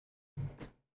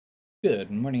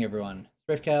Good morning, everyone.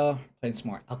 Cow playing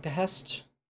some more Alcahest.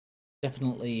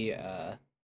 Definitely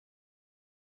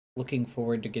looking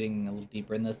forward to getting a little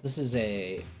deeper in this. This is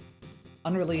a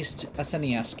unreleased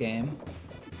SNES game.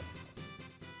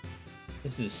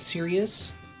 This is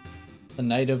Sirius, the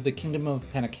Knight of the Kingdom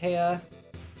of Panacea.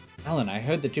 Alan, I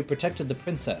heard that you protected the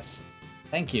princess.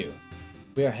 Thank you.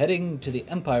 We are heading to the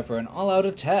Empire for an all-out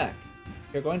attack.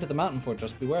 If you're going to the mountain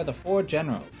fortress, beware the 4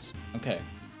 generals. Okay.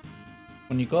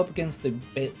 When you go up against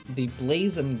the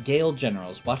Blaze and Gale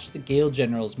generals, watch the Gale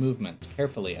generals' movements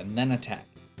carefully and then attack.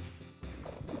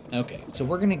 Okay, so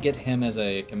we're gonna get him as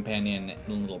a companion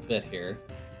in a little bit here.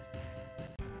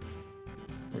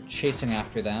 We're chasing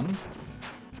after them.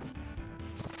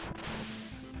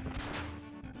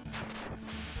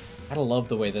 Gotta love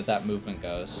the way that movement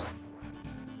goes.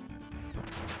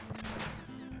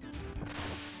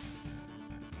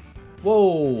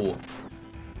 Whoa!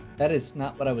 That is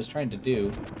not what I was trying to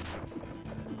do.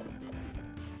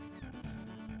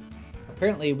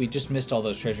 Apparently, we just missed all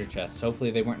those treasure chests.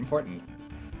 Hopefully they weren't important.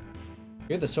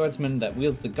 You're the swordsman that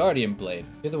wields the Guardian Blade.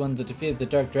 You're the one that defeated the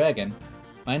Dark Dragon.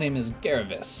 My name is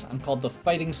Garavis. I'm called the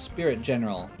Fighting Spirit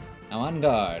General. Now on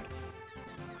guard.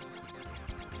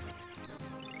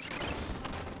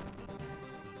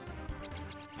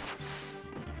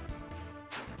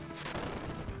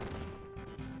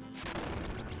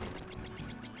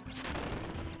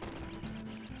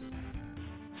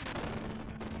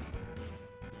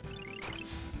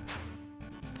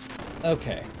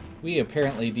 Okay, we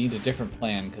apparently need a different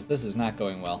plan, because this is not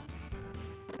going well.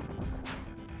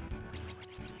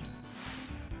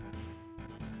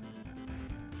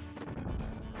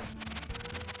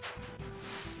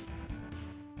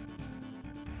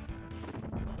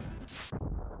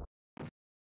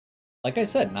 Like I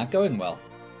said, not going well.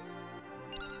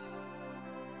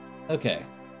 Okay,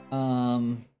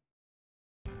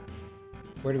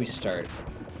 where do we start?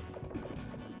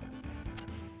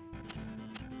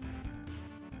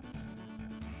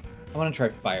 I want to try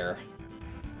fire.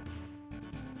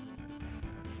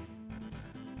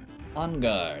 On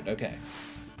guard, okay.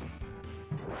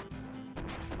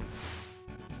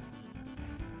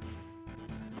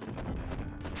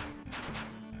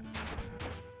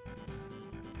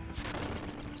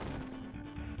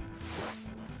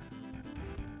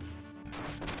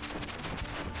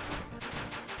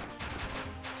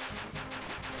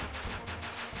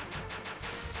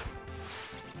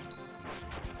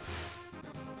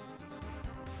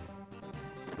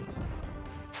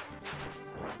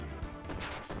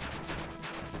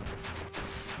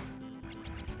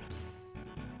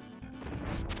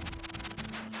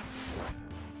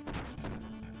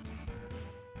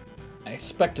 I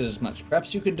expected as much.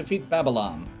 Perhaps you could defeat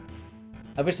Babylon.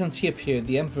 Ever since he appeared,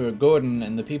 the Emperor Gordon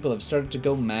and the people have started to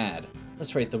go mad.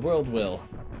 That's right, the world will.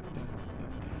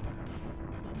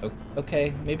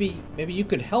 Okay, maybe you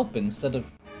could help instead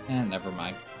of... never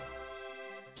mind.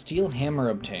 Steel hammer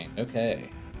obtained, okay.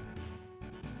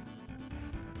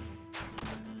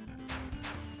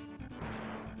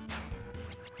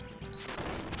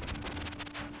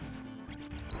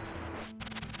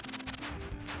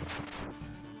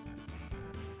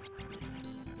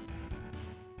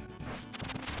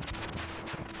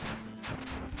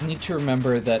 I need to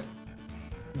remember that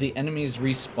the enemies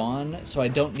respawn, so I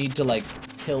don't need to, like,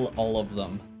 kill all of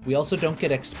them. We also don't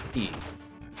get XP.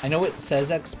 I know it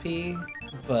says XP,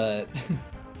 but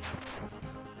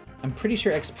I'm pretty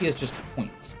sure XP is just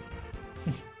points.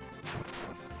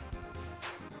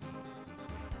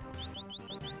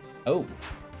 Oh.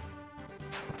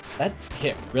 That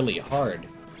hit really hard.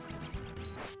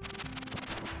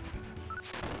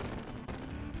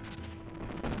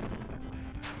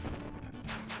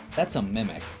 That's a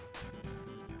mimic.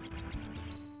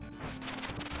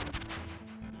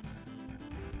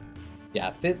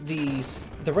 Yeah,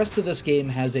 the rest of this game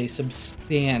has a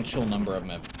substantial number of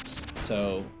mimics,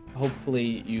 so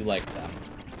hopefully you like them.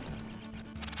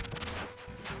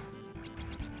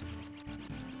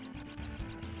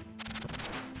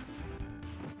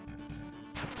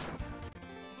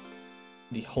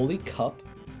 The Holy Cup?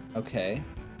 Okay.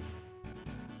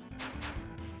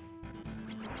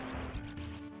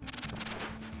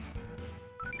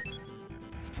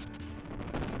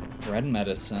 Red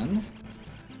medicine.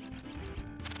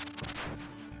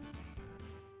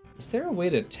 Is there a way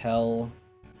to tell,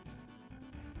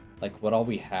 like, what all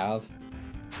we have?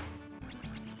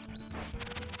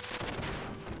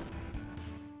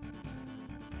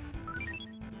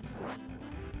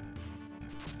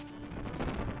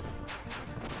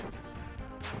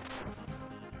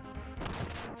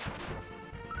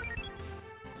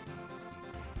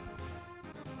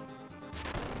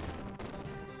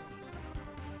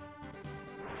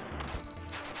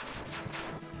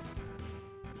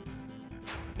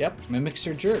 Yep, mimics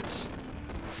are jerks.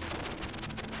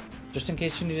 Just in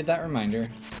case you needed that reminder.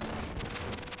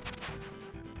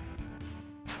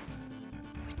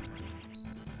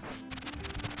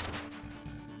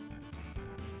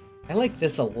 I like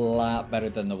this a lot better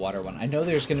than the water one. I know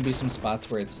there's going to be some spots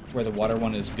where the water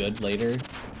one is good later.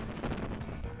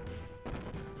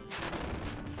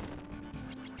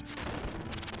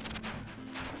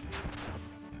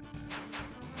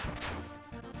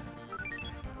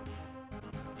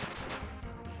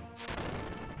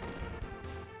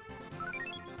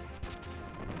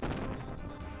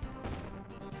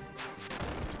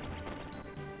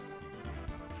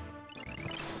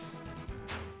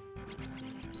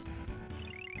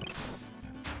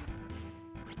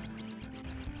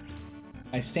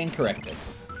 I stand corrected.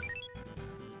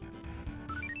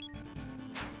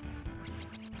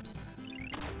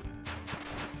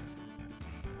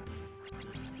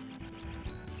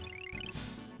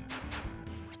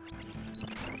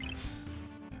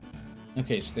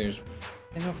 Okay, so there's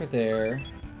thing over there.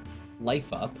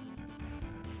 Life up.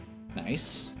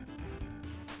 Nice.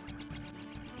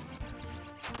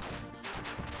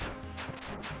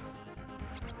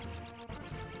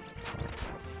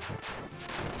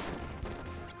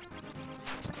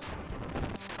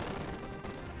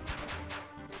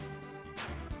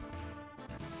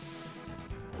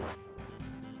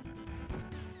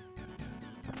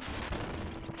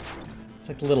 It's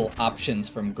like little options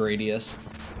from Gradius.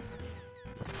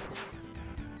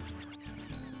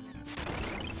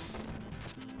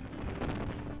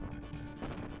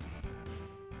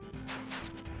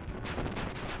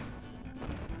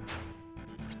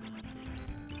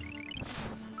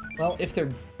 Well, if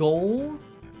their goal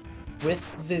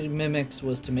with the mimics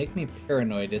was to make me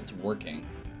paranoid, it's working.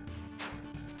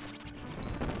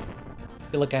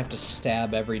 I feel like I have to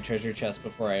stab every treasure chest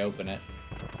before I open it.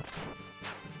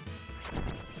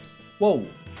 Whoa!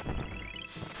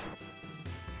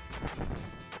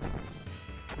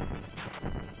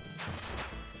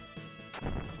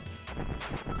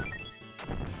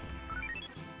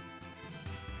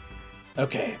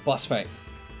 Okay, boss fight.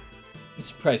 I'm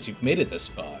surprised you've made it this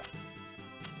far.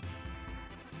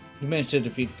 You managed to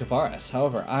defeat Kavaris.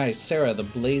 However, I, Sarah, the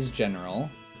Blaze General,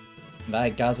 and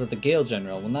I, Gaza, the Gale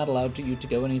General, will not allow you to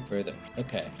go any further.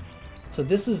 Okay. So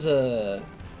this is a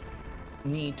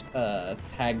neat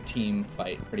tag team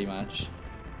fight, pretty much.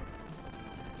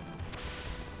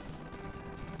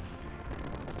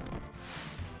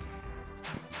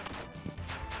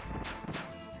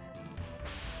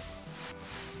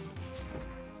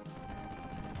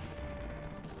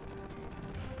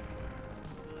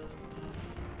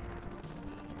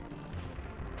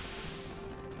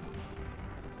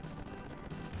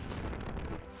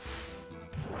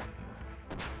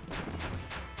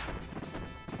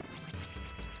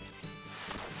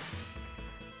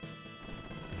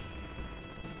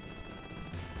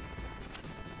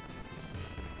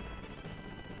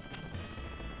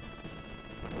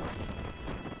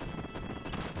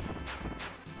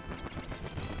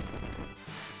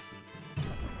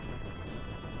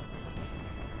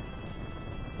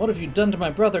 What have you done to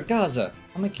my brother, Gaza?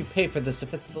 I'll make you pay for this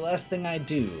if it's the last thing I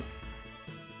do.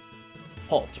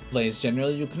 Halt, Blaze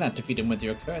General. You cannot defeat him with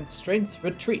your current strength.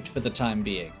 Retreat for the time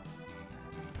being.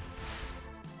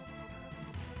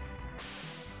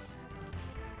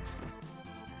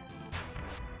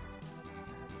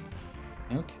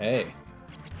 Okay.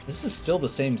 This is still the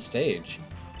same stage.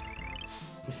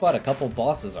 We fought a couple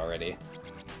bosses already.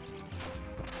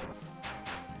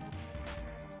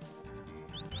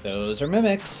 Those are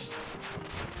mimics.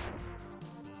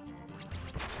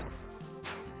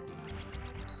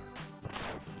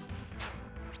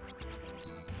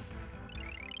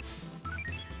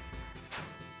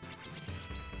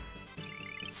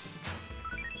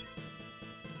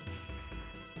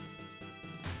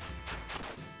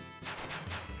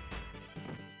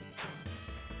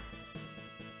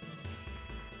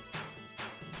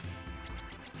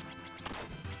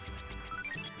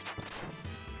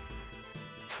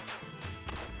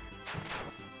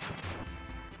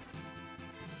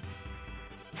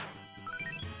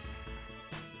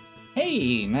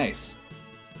 Hey, nice.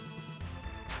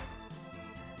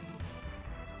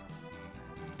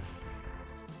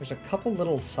 There's a couple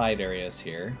little side areas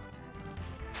here.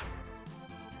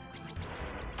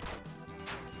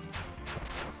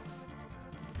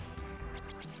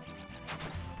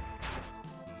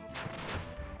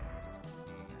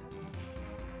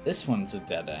 This one's a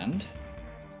dead end.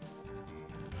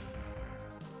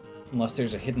 Unless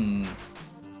there's a hidden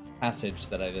passage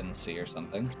that I didn't see or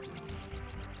something.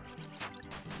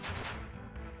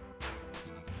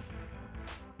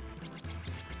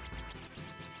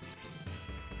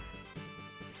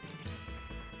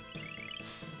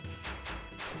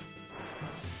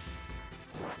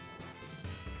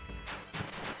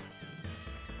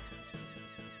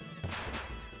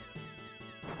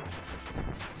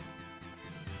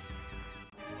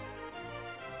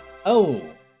 Oh,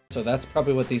 so that's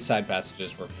probably what these side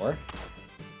passages were for.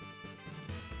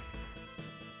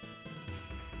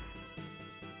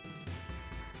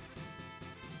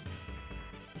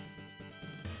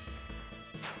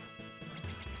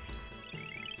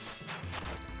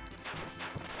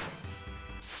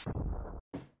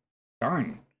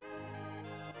 Darn.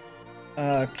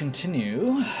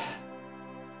 Continue.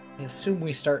 I assume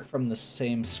we start from the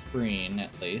same screen, at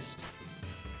least.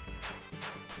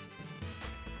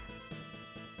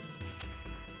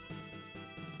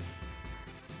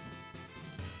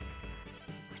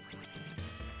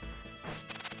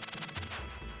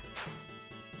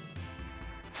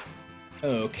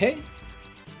 Okay.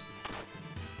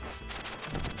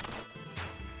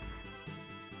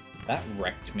 That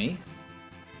wrecked me.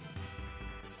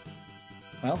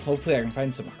 Well, hopefully I can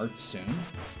find some hearts soon.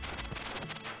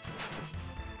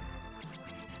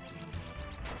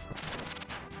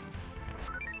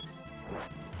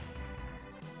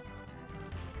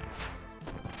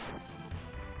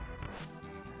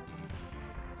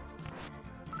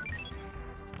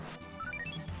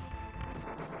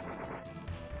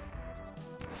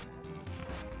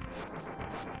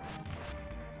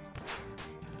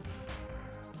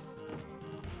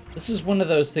 This is one of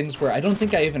those things where I don't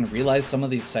think I even realized some of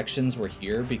these sections were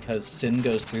here because Sin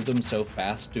goes through them so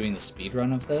fast doing the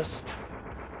speedrun of this.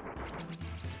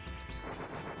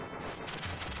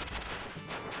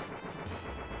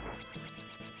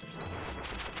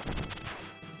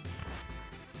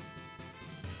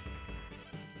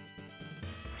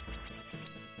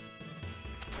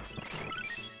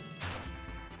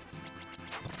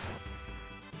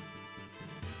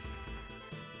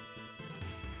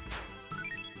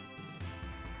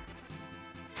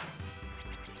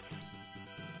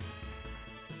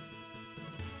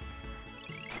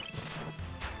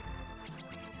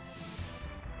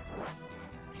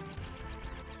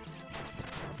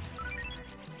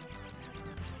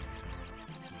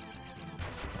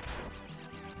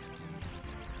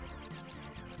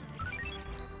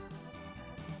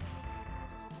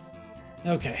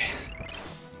 Okay.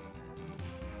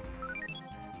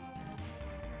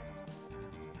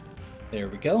 There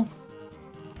we go.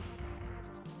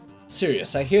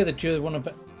 Sirius, I hear that you're one of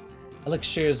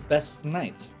Elixir's best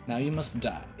knights. Now you must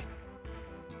die.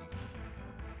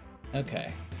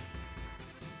 Okay.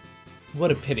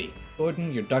 What a pity.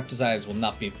 Gordon, your dark desires will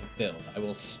not be fulfilled. I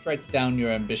will strike down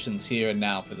your ambitions here and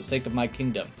now for the sake of my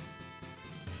kingdom.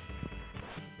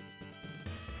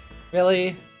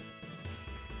 Really?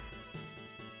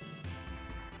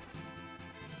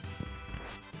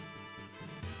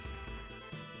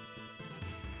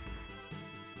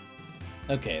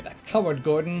 Okay, that coward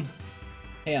Gordon.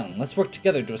 Hey, Alan, let's work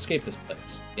together to escape this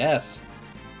place. Yes.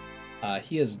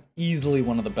 He is easily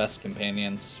one of the best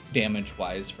companions,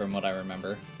 damage-wise, from what I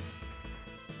remember.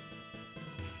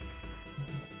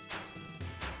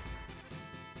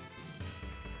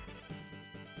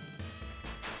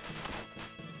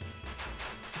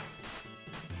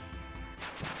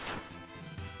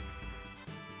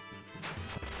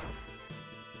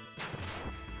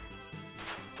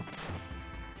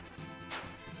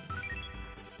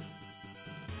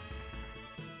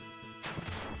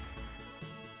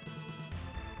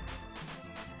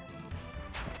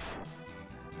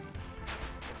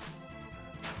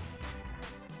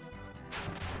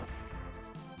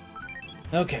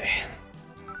 Okay.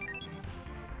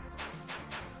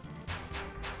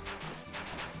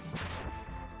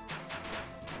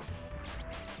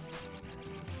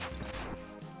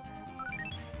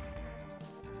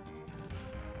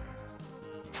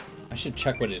 I should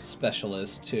check what his special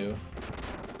is, too.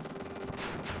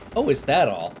 Oh, is that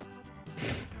all?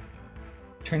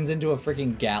 Turns into a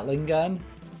freaking Gatling gun?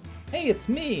 Hey, it's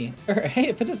me! Or, hey,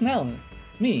 if it isn't Ellen.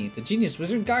 Me, the genius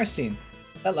wizard Garstein.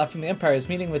 That left from the Empire is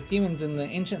meeting with demons in the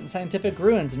ancient scientific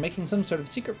ruins and making some sort of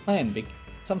secret plan.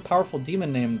 Some powerful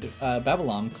demon named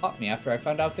Babylon caught me after I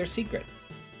found out their secret.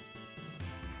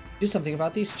 Do something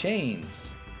about these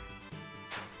chains.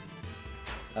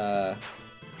 I'm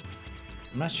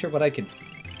not sure what I could...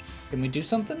 Can we do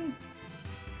something?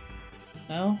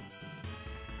 No?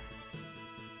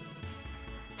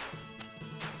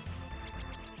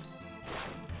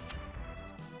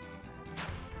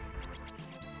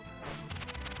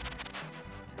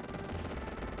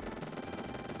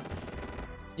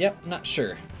 Yep, not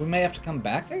sure. We may have to come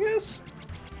back, I guess?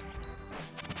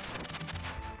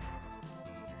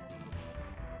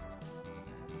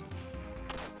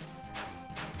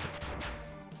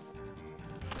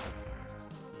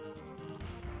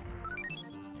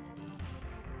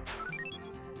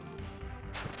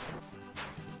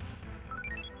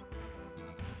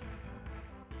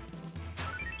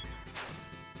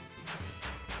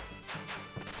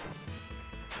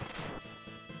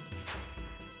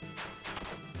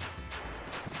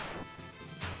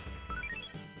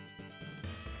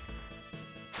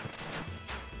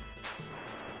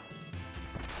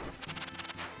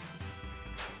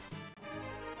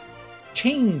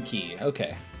 chain key.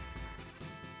 Okay.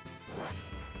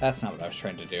 That's not what I was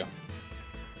trying to do.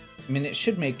 I mean, it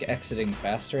should make exiting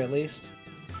faster, at least.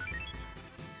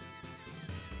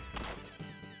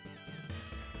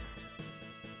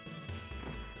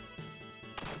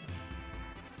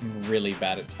 I'm really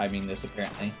bad at timing this,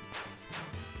 apparently.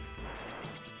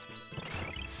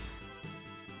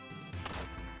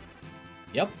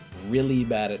 Yep, really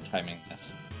bad at timing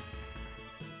this.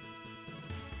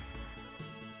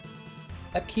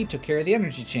 That key took care of the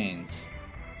energy chains.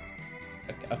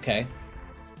 Okay.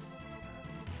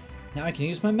 Now I can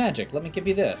use my magic. Let me give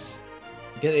you this.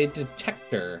 Get a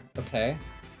detector. Okay.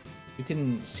 You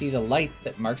can see the light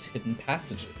that marks hidden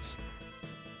passages.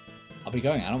 I'll be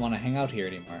going. I don't want to hang out here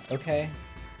anymore. Okay.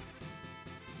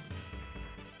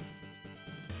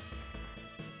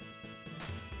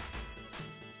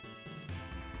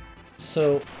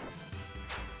 So...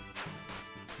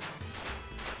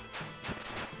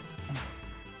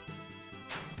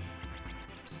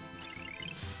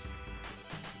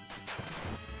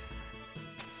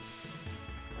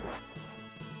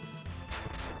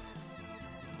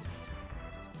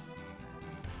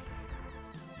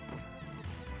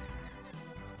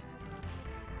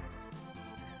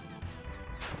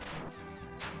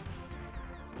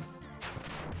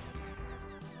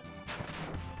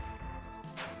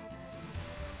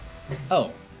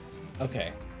 Oh,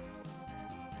 okay.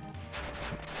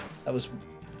 That was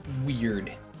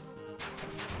weird.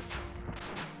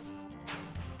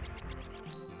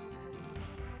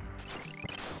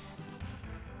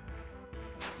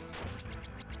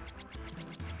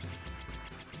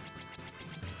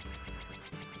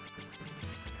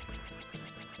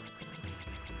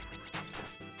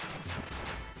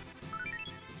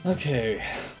 Okay.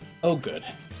 Oh, good.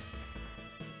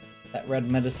 That red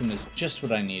medicine is just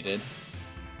what I needed.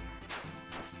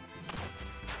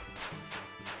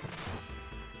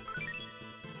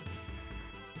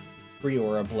 Free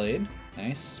aura blade.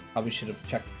 Nice. Probably should have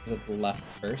checked to the left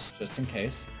first, just in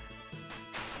case.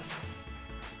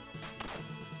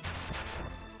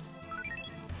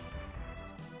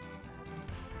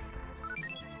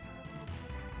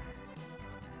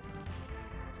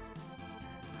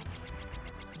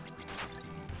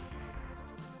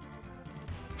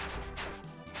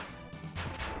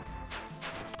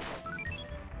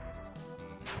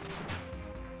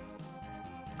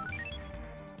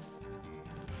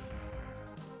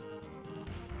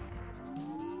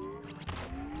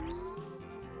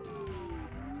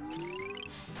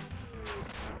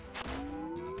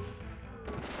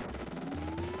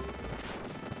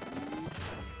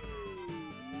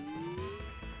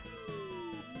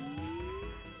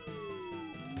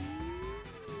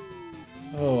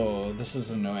 Oh, this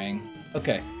is annoying.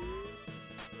 Okay.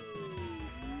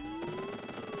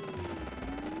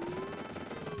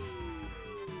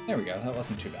 There we go, that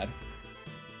wasn't too bad.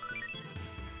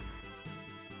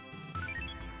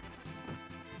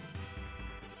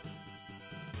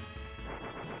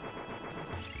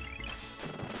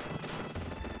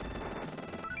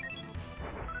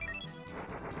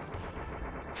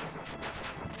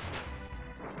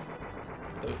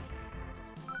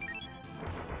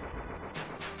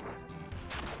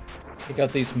 Take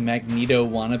out these Magneto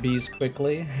wannabes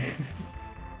quickly.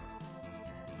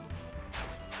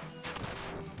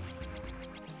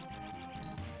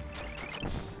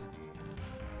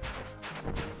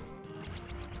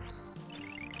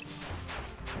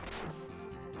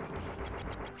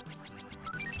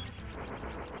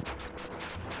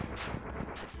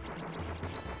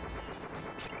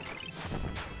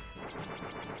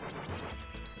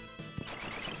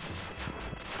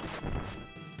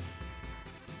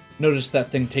 Notice that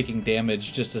thing taking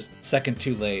damage just a second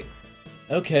too late.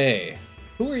 Okay,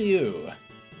 who are you?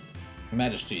 Your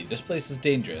Majesty, this place is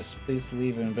dangerous. Please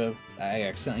leave and vote. I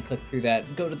accidentally clicked through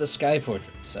that. Go to the Sky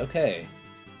Fortress. Okay.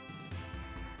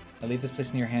 I leave this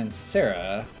place in your hands.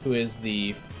 Sarah, who is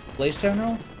the Blaze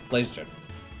General? Blaze General.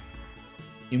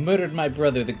 You murdered my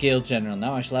brother, the Gale General.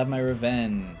 Now I shall have my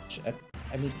revenge.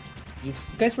 I mean, you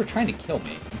guys were trying to kill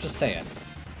me. I'm just saying.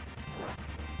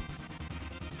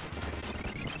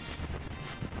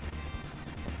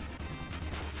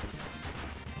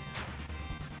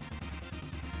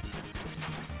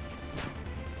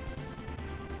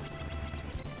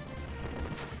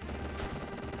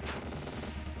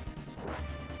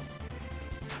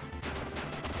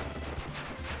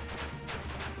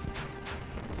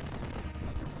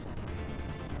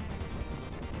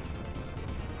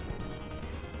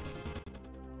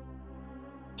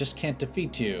 Just can't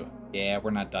defeat you. Yeah, we're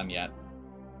not done yet.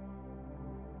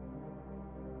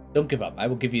 Don't give up. I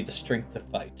will give you the strength to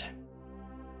fight.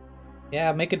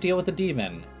 Yeah, make a deal with the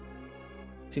demon.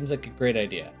 Seems like a great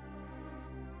idea.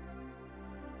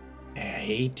 I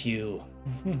hate you.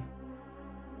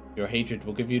 Your hatred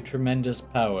will give you tremendous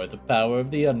power, the power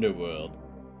of the underworld.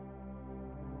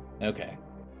 Okay.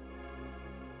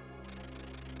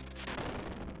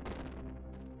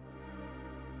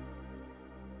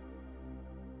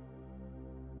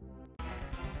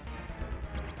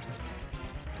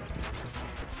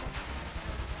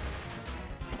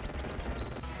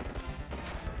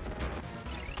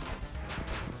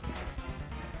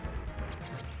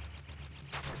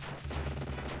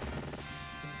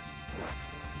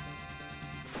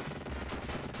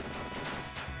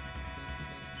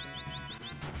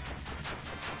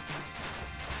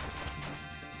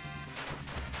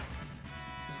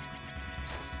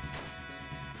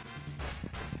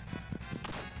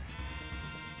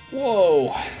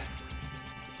 Whoa!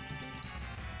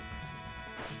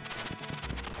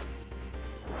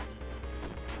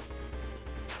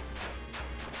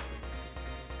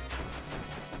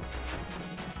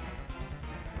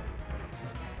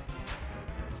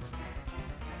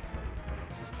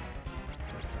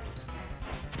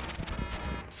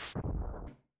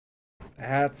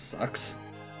 That sucks.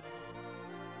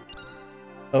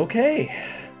 Okay.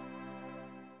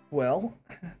 Well,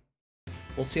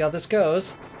 we'll see how this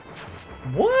goes.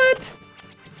 What?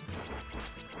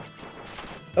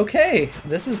 Okay,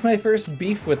 this is my first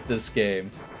beef with this game.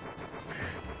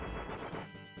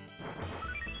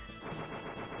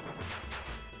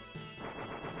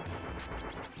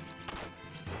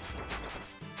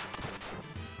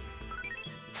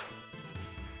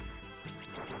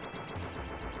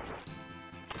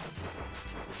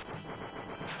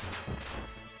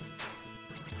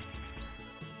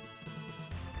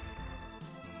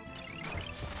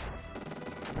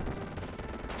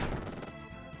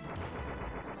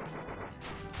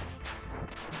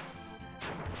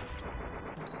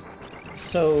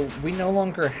 So we no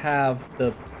longer have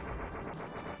the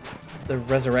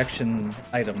resurrection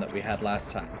item that we had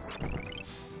last time.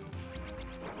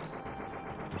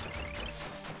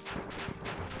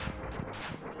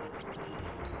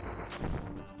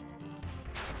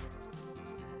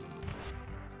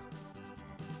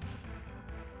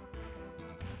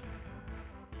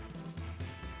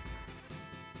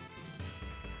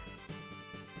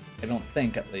 I don't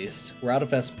think, at least. We're out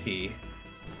of SP.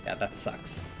 Yeah, that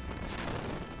sucks.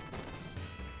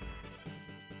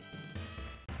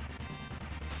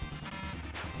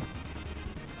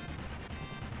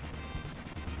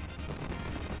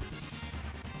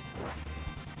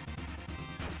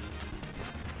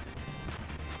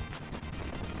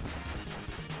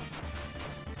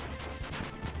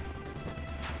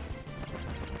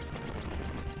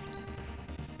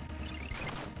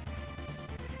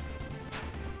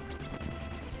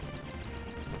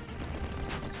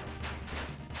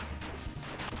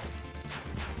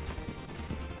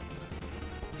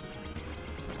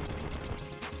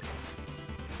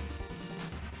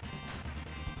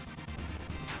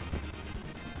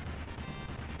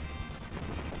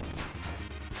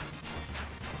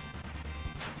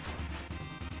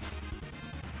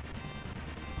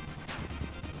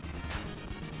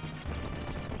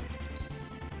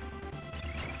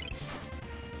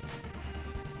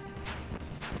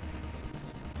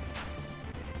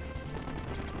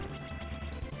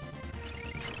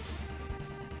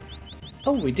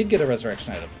 Oh, we did get a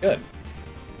resurrection item. Good.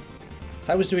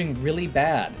 So I was doing really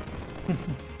bad.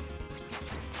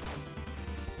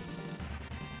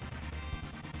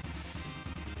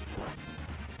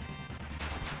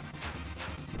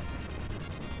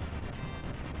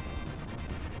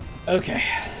 Okay.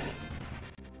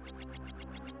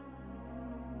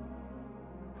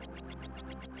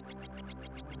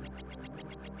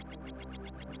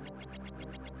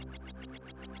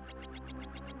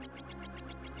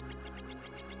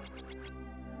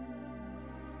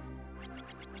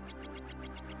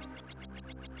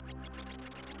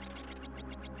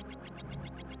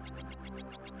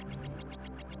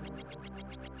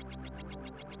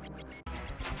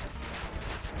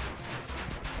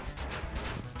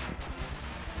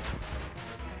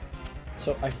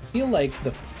 So I feel like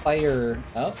the fire...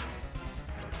 Oh.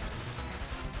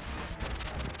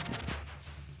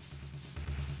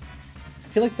 I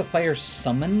feel like the fire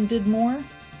summon did more?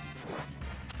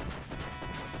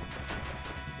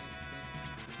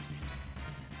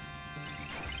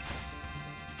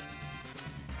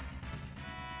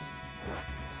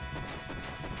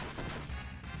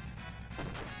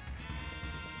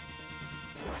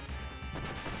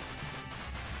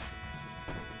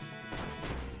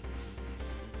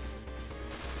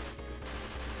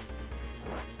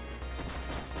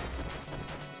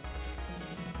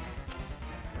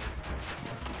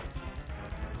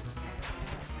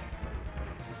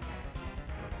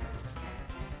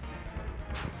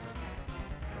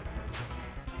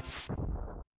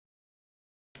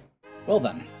 Well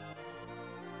then.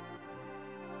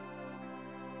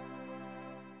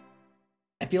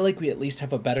 I feel like we at least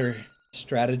have a better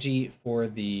strategy for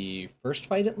the first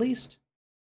fight, at least.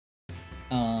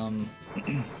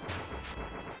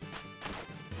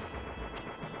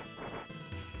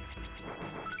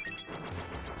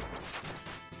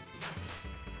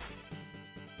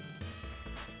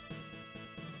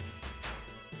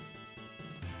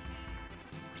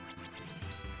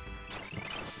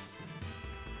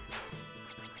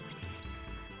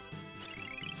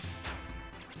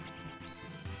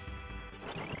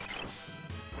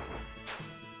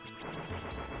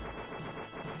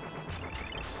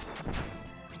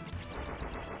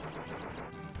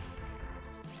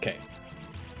 Okay.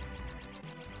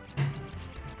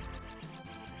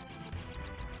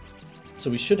 So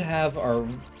we should have our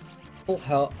full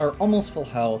health, or almost full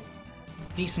health,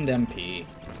 decent MP.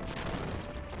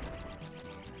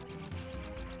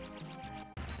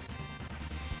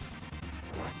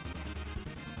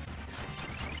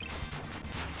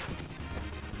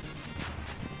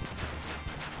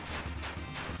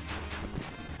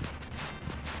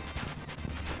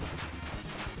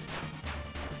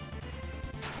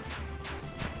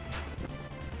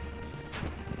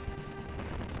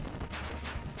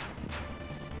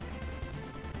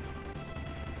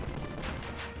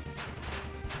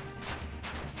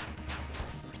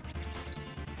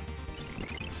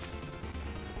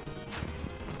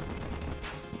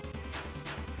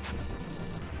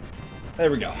 There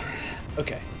we go.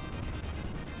 Okay.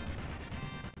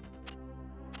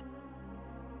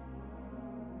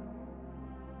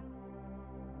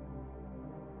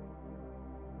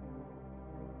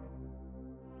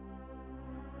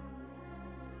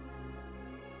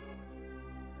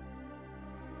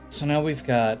 So now we've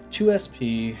got 2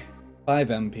 SP, 5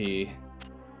 MP.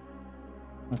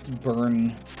 Let's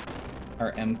burn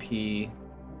our MP.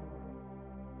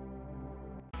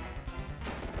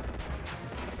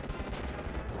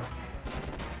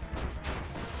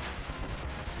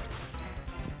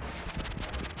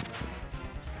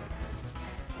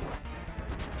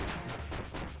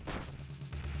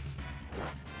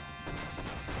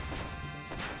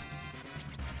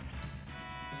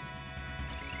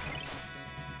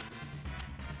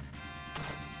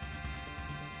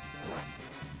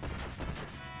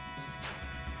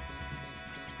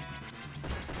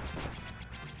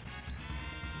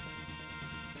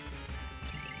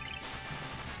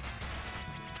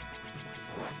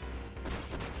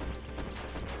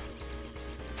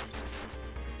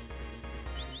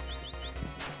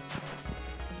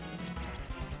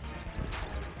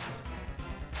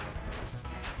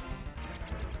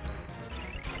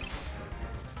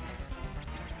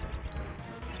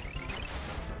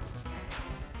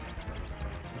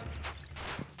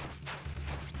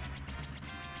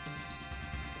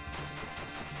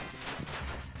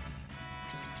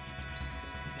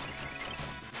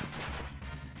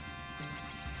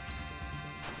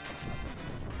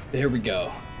 There we go.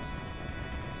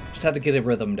 Just had to get a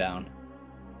rhythm down.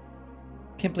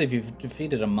 Can't believe you've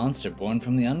defeated a monster born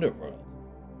from the underworld.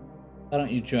 Why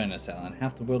don't you join us, Alan?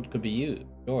 Half the world could be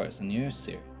yours, and you're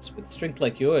serious. With strength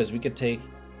like yours, we could take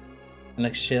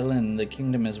Alcahest and the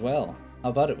kingdom as well.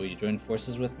 How about it? Will you join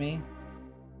forces with me?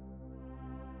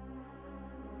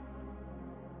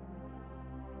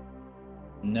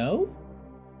 No?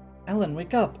 Alan,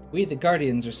 wake up! We, the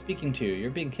Guardians, are speaking to you.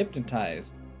 You're being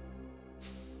hypnotized.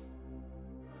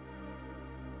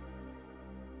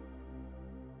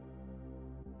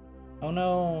 Oh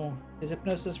no! His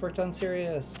hypnosis worked on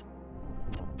Sirius!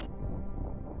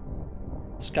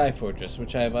 Sky Fortress,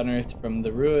 which I have unearthed from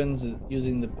the ruins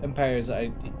using the Empire's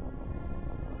ID.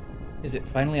 Is it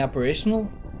finally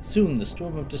operational? Soon the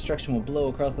storm of destruction will blow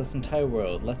across this entire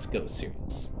world. Let's go,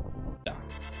 Sirius. Done.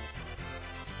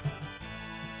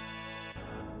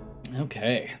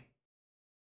 Okay.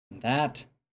 That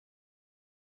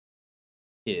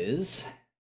is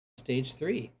stage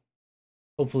 3.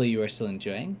 Hopefully you are still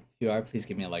enjoying. If you are, please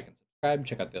give me a like and subscribe.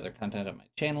 Check out the other content on my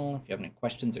channel. If you have any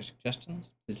questions or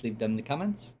suggestions, please leave them in the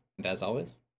comments. And as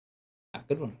always, have a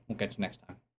good one. We'll catch you next time.